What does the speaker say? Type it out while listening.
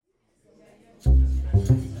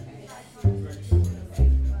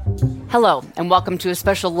Hello, and welcome to a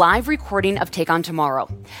special live recording of Take on Tomorrow.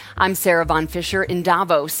 I'm Sarah von Fischer in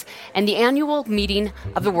Davos, and the annual meeting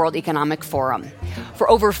of the World Economic Forum.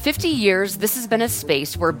 For over 50 years, this has been a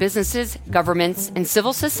space where businesses, governments, and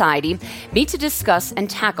civil society meet to discuss and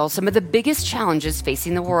tackle some of the biggest challenges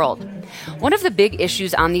facing the world. One of the big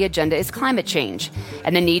issues on the agenda is climate change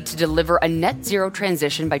and the need to deliver a net zero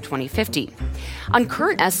transition by 2050. On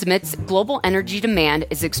current estimates, global energy demand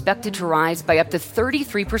is expected to rise by up to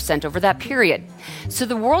 33% over that period. So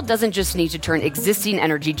the world doesn't just need to turn existing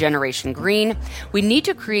energy generation green, we need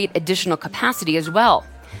to create additional capacity as well.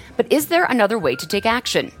 But is there another way to take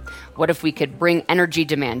action? What if we could bring energy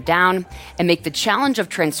demand down and make the challenge of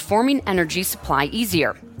transforming energy supply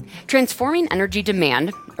easier? Transforming Energy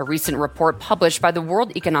Demand, a recent report published by the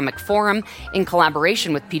World Economic Forum in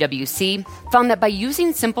collaboration with PwC, found that by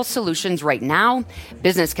using simple solutions right now,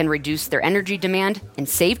 business can reduce their energy demand and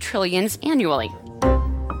save trillions annually.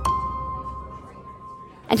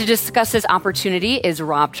 And to discuss this opportunity is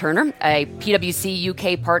Rob Turner, a PwC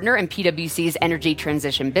UK partner in PwC's energy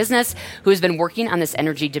transition business, who has been working on this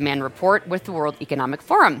energy demand report with the World Economic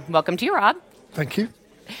Forum. Welcome to you, Rob. Thank you.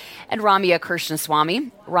 And Ramya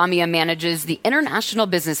Krishnaswamy. Ramya manages the International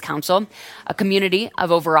Business Council, a community of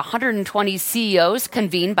over 120 CEOs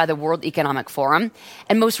convened by the World Economic Forum.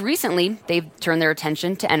 And most recently, they've turned their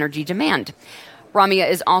attention to energy demand. Ramya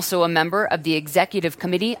is also a member of the Executive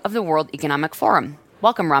Committee of the World Economic Forum.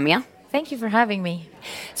 Welcome, Ramya. Thank you for having me.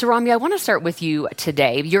 So, Ramya, I want to start with you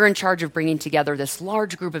today. You're in charge of bringing together this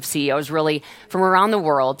large group of CEOs, really, from around the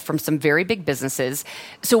world, from some very big businesses.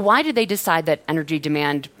 So why did they decide that energy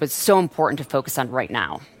demand was so important to focus on right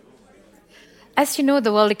now? As you know,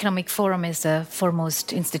 the World Economic Forum is the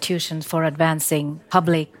foremost institution for advancing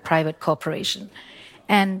public-private cooperation.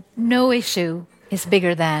 And no issue is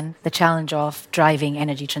bigger than the challenge of driving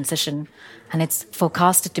energy transition. And it's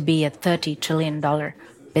forecasted to be a $30 trillion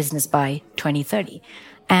business by 2030.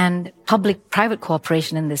 And public-private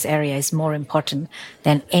cooperation in this area is more important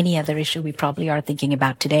than any other issue we probably are thinking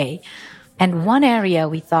about today. And one area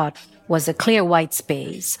we thought was a clear white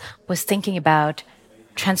space was thinking about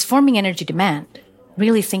transforming energy demand,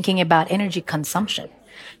 really thinking about energy consumption.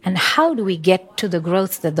 And how do we get to the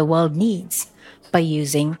growth that the world needs by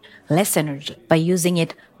using less energy, by using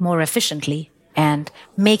it more efficiently, and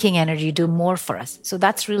making energy do more for us. So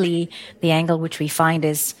that's really the angle which we find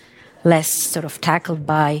is less sort of tackled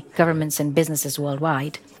by governments and businesses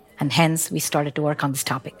worldwide. And hence, we started to work on this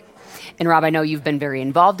topic. And Rob, I know you've been very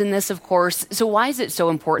involved in this, of course. So why is it so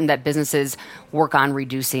important that businesses work on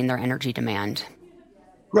reducing their energy demand?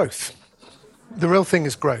 Growth. The real thing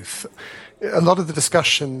is growth. A lot of the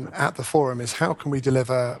discussion at the forum is how can we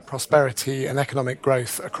deliver prosperity and economic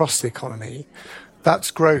growth across the economy.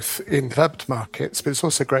 That's growth in developed markets, but it's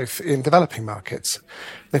also growth in developing markets.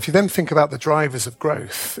 And if you then think about the drivers of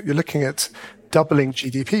growth, you're looking at doubling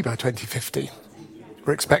GDP by 2050.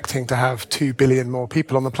 We're expecting to have 2 billion more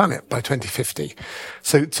people on the planet by 2050.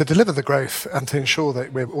 So to deliver the growth and to ensure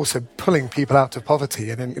that we're also pulling people out of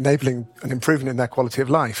poverty and enabling an improvement in their quality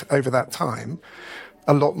of life over that time,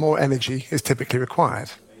 a lot more energy is typically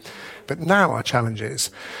required. But now our challenge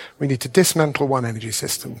is we need to dismantle one energy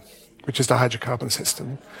system, which is the hydrocarbon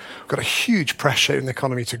system. We've got a huge pressure in the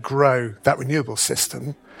economy to grow that renewable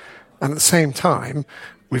system. And at the same time,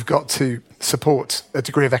 we've got to support a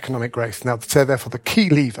degree of economic growth. Now, so therefore, the key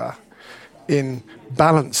lever in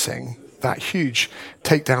balancing that huge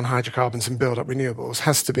take down hydrocarbons and build up renewables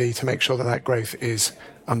has to be to make sure that that growth is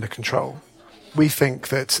under control. We think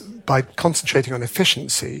that by concentrating on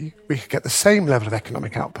efficiency, we could get the same level of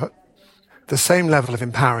economic output, the same level of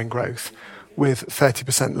empowering growth, with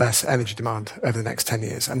 30% less energy demand over the next 10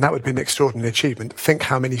 years. And that would be an extraordinary achievement. Think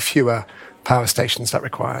how many fewer power stations that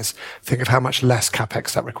requires. Think of how much less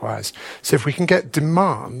capex that requires. So if we can get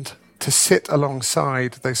demand to sit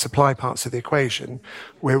alongside those supply parts of the equation,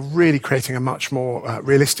 we're really creating a much more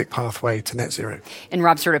realistic pathway to net zero. And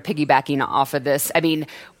Rob, sort of piggybacking off of this, I mean,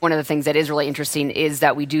 one of the things that is really interesting is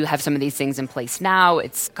that we do have some of these things in place now.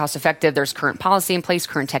 It's cost effective. There's current policy in place,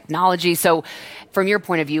 current technology. So from your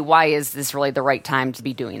point of view, why is this really the right time to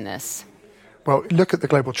be doing this? Well, look at the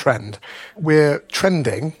global trend. We're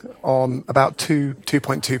trending on about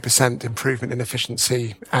 2.2% improvement in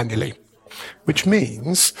efficiency annually, which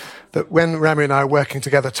means that when Ramya and I are working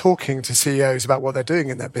together talking to CEOs about what they're doing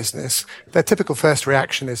in their business, their typical first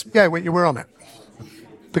reaction is, yeah, we're on it.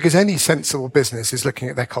 Because any sensible business is looking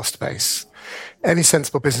at their cost base. Any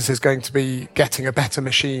sensible business is going to be getting a better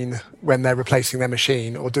machine when they're replacing their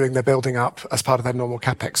machine or doing their building up as part of their normal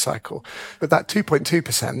capex cycle. But that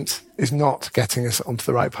 2.2% is not getting us onto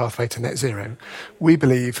the right pathway to net zero. We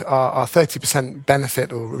believe our 30%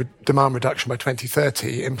 benefit or demand reduction by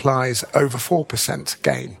 2030 implies over 4%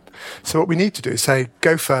 gain. So what we need to do is say,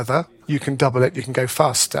 go further, you can double it, you can go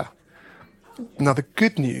faster. Now, the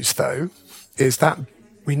good news, though, is that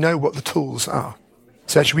we know what the tools are.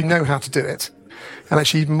 So actually, we know how to do it. And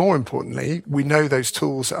actually, even more importantly, we know those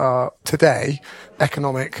tools are today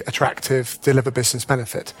economic, attractive, deliver business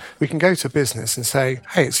benefit. We can go to a business and say,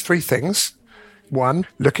 hey, it's three things. One,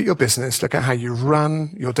 look at your business, look at how you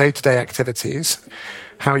run your day-to-day activities,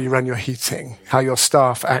 how you run your heating, how your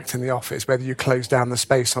staff act in the office, whether you close down the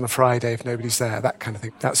space on a Friday if nobody's there, that kind of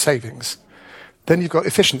thing. That's savings. Then you've got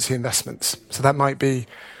efficiency investments. So that might be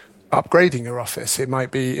upgrading your office. It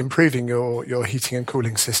might be improving your heating and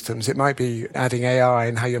cooling systems. It might be adding AI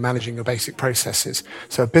in how you're managing your basic processes.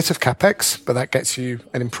 So a bit of CapEx, but that gets you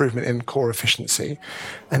an improvement in core efficiency.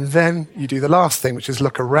 And then you do the last thing, which is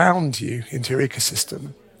look around you into your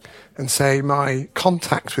ecosystem and say, my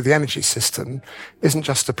contact with the energy system isn't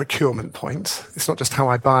just a procurement point. It's not just how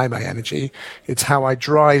I buy my energy. It's how I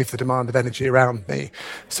drive the demand of energy around me.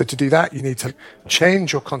 So to do that, you need to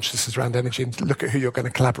change your consciousness around energy and look at who you're going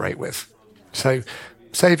to collaborate with. So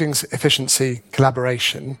savings, efficiency,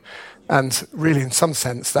 collaboration, and really in some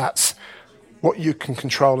sense, that's what you can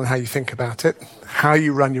control and how you think about it, how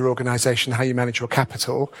you run your organization, how you manage your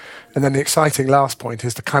capital. And then the exciting last point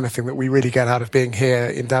is the kind of thing that we really get out of being here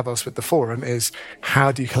in Davos with the forum is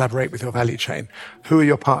how do you collaborate with your value chain? Who are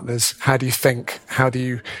your partners? How do you think? How do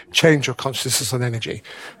you change your consciousness on energy?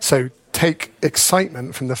 So take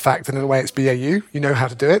excitement from the fact that in a way it's BAU, you know how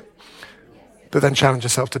to do it, but then challenge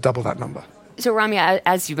yourself to double that number. So Ramya,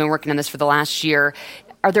 as you've been working on this for the last year,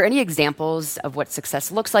 are there any examples of what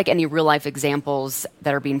success looks like, any real-life examples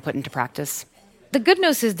that are being put into practice? The good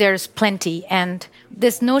news is there's plenty, and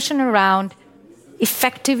this notion around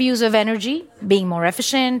effective use of energy, being more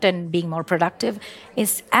efficient and being more productive,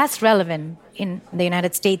 is as relevant in the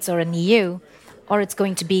United States or in the EU, or it's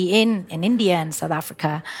going to be in India and South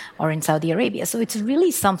Africa or in Saudi Arabia. So it's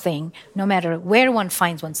really something, no matter where one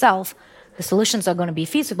finds oneself, the solutions are going to be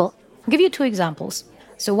feasible. I'll give you two examples.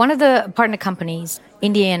 So one of the partner companies,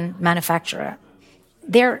 Indian manufacturer,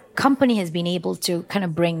 their company has been able to kind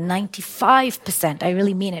of bring 95%, I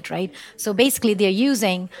really mean it, right? So basically they're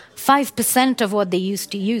using 5% of what they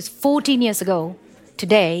used to use 14 years ago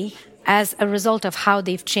today as a result of how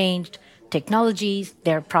they've changed technologies,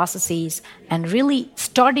 their processes, and really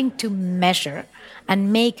starting to measure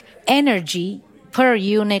and make energy per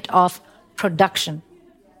unit of production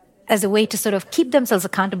as a way to sort of keep themselves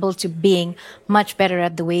accountable to being much better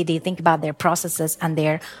at the way they think about their processes and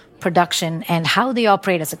their production and how they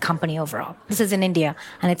operate as a company overall. This is in India,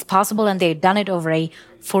 and it's possible, and they've done it over a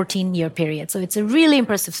 14-year period. So it's a really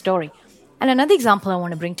impressive story. And another example I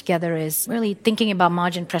want to bring together is really thinking about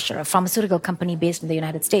margin pressure, a pharmaceutical company based in the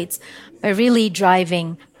United States, by really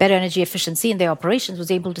driving better energy efficiency in their operations, was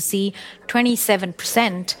able to see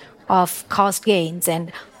 27% of cost gains. And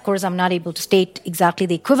of course, I'm not able to state exactly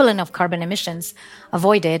the equivalent of carbon emissions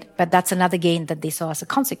avoided, but that's another gain that they saw as a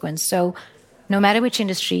consequence. So no matter which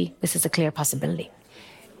industry, this is a clear possibility.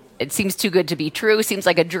 It seems too good to be true. Seems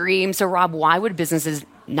like a dream. So Rob, why would businesses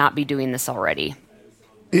not be doing this already?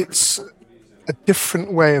 It's a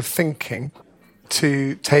different way of thinking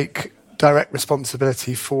to take direct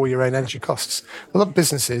responsibility for your own energy costs. A lot of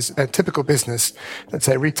businesses, a typical business, let's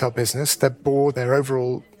say a retail business, their board, their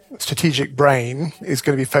overall strategic brain is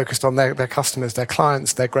going to be focused on their customers, their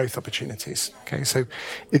clients, their growth opportunities. Okay, so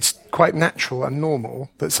it's quite natural and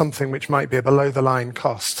normal that something which might be a below-the-line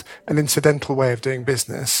cost, an incidental way of doing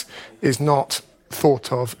business, is not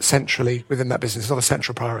thought of centrally within that business. It's not a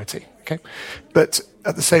central priority. Okay, but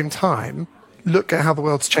at the same time, look at how the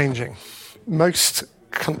world's changing. Most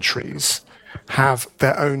countries have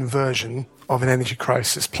their own version of an energy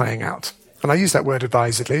crisis playing out. And I use that word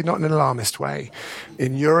advisedly, not in an alarmist way.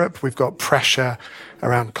 In Europe, we've got pressure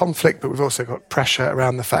around conflict, but we've also got pressure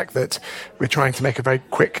around the fact that we're trying to make a very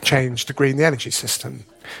quick change to green the energy system.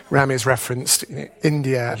 Ramya's referenced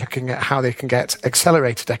India looking at how they can get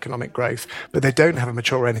accelerated economic growth, but they don't have a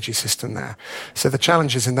mature energy system there. So the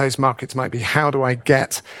challenges in those markets might be, how do I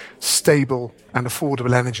get stable and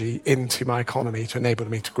affordable energy into my economy to enable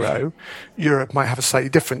me to grow? Europe might have a slightly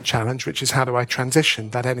different challenge, which is how do I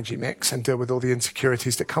transition that energy mix and deal with all the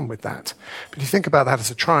insecurities that come with that? But if you think about that as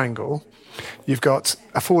a triangle, you've got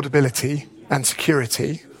affordability and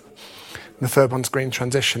security. The third one's green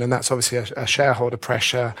transition, and that's obviously a shareholder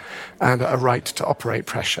pressure and a right to operate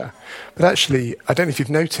pressure. But actually, I don't know if you've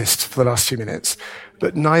noticed for the last few minutes,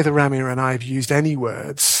 but neither Ramya and I have used any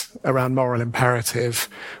words around moral imperative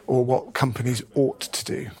or what companies ought to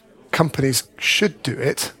do. Companies should do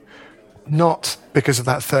it, not because of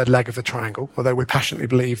that third leg of the triangle, although we passionately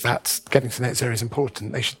believe that getting to net zero is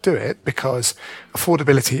important. They should do it because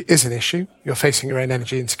affordability is an issue. You're facing your own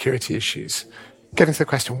energy and security issues. Getting to the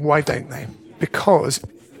question, why don't they? Because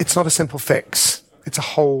it's not a simple fix. It's a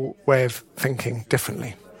whole way of thinking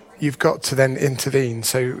differently. You've got to then intervene.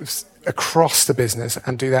 So across the business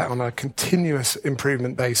and do that on a continuous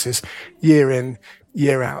improvement basis, year in,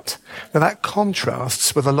 year out. Now that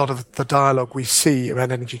contrasts with a lot of the dialogue we see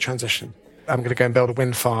around energy transition. I'm going to go and build a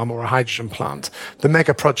wind farm or a hydrogen plant. The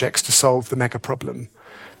mega projects to solve the mega problem.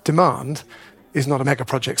 Demand is not a mega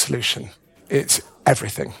project solution. It's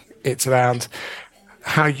everything. It's around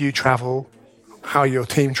how you travel, how your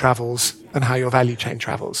team travels, and how your value chain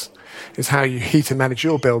travels. It's how you heat and manage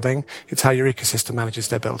your building. It's how your ecosystem manages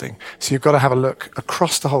their building. So you've got to have a look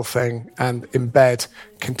across the whole thing and embed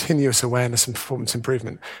continuous awareness and performance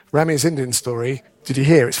improvement. Ramya's Indian story, did you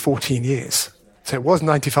hear? It's 14 years. So it was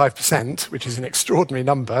 95%, which is an extraordinary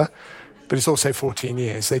number, but it's also 14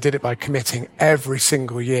 years. They did it by committing every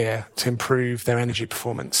single year to improve their energy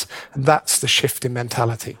performance. And that's the shift in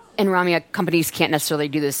mentality. And Ramya, companies can't necessarily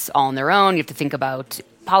do this all on their own. You have to think about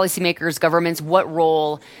policymakers, governments. What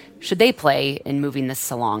role should they play in moving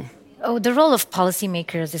this along? Oh, the role of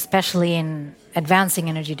policymakers, especially in advancing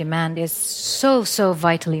energy demand, is so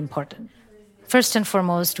vitally important. First and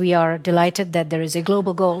foremost, we are delighted that there is a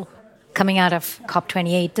global goal coming out of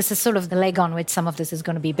COP28. This is sort of the leg on which some of this is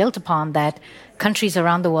going to be built upon, that countries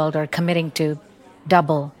around the world are committing to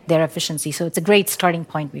double their efficiency. So it's a great starting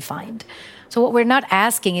point, we find. So what we're not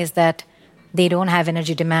asking is that they don't have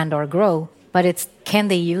energy demand or grow, but it's can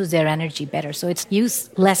they use their energy better? So it's use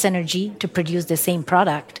less energy to produce the same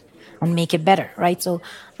product and make it better, right? So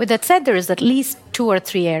with that said, there is at least 2 or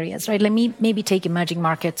 3 areas, right? Let me maybe take emerging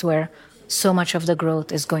markets where so much of the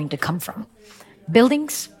growth is going to come from.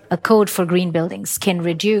 Buildings, a code for green buildings can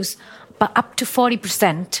reduce up to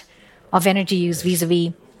 40% of energy use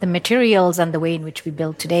vis-a-vis the materials and the way in which we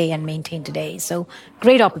build today and maintain today. So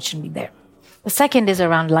great opportunity there. The second is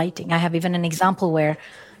around lighting. I have even an example where,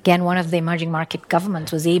 again, one of the emerging market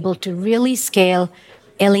governments was able to really scale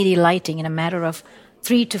LED lighting in a matter of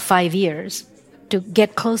 3 to 5 years to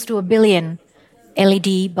get close to 1 billion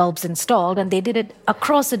LED bulbs installed. And they did it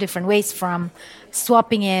across the different ways, from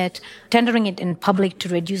swapping it, tendering it in public to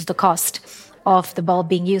reduce the cost of the bulb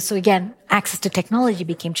being used. So again, access to technology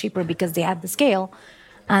became cheaper because they had the scale,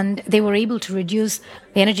 and they were able to reduce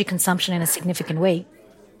the energy consumption in a significant way.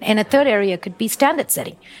 And a third area could be standard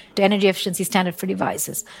setting, to energy efficiency standard for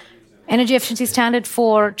devices, energy efficiency standard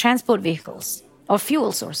for transport vehicles or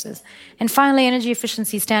fuel sources, and finally, energy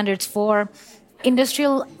efficiency standards for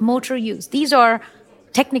industrial motor use. These are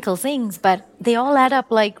technical things, but they all add up,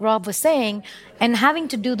 like Rob was saying, and having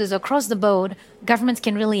to do this across the board, governments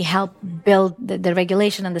can really help build the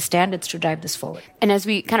regulation and the standards to drive this forward. And as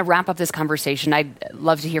we kind of wrap up this conversation, I'd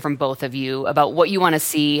love to hear from both of you about what you want to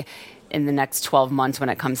see in the next 12 months when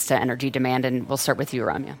it comes to energy demand, and we'll start with you,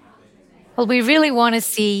 Ramya. Well, we really want to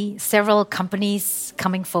see several companies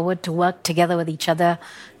coming forward to work together with each other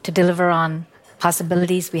to deliver on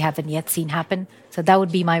possibilities we haven't yet seen happen. So that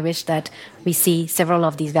would be my wish, that we see several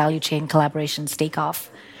of these value chain collaborations take off.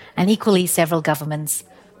 And equally, several governments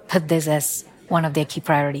put this as one of their key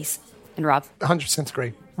priorities. And Rob? 100%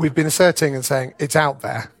 agree. We've been asserting and saying it's out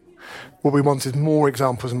there. What we want is more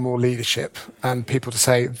examples and more leadership, and people to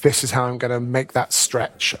say, this is how I'm going to make that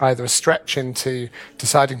stretch, either a stretch into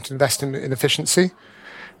deciding to invest in efficiency,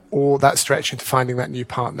 or that stretch into finding that new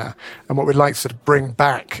partner. And what we'd like to sort of bring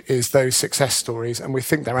back is those success stories, and we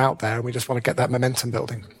think they're out there, and we just want to get that momentum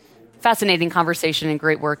building. Fascinating conversation and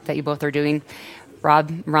great work that you both are doing.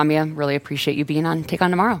 Rob, Ramya, really appreciate you being on Take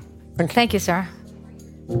On Tomorrow. Thank you. Thank you, Sarah.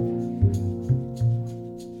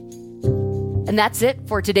 And that's it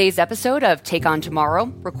for today's episode of Take On Tomorrow,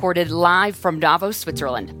 recorded live from Davos,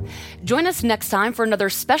 Switzerland. Join us next time for another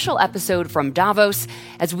special episode from Davos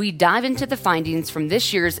as we dive into the findings from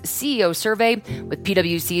this year's CEO survey with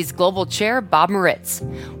PwC's Global Chair, Bob Moritz.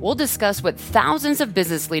 We'll discuss what thousands of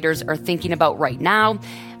business leaders are thinking about right now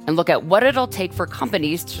and look at what it'll take for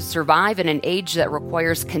companies to survive in an age that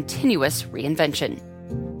requires continuous reinvention.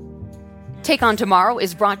 Take On Tomorrow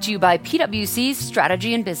is brought to you by PwC's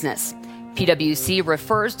Strategy and Business. PwC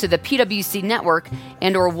refers to the PwC network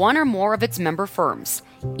and/or one or more of its member firms,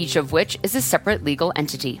 each of which is a separate legal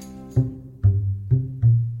entity.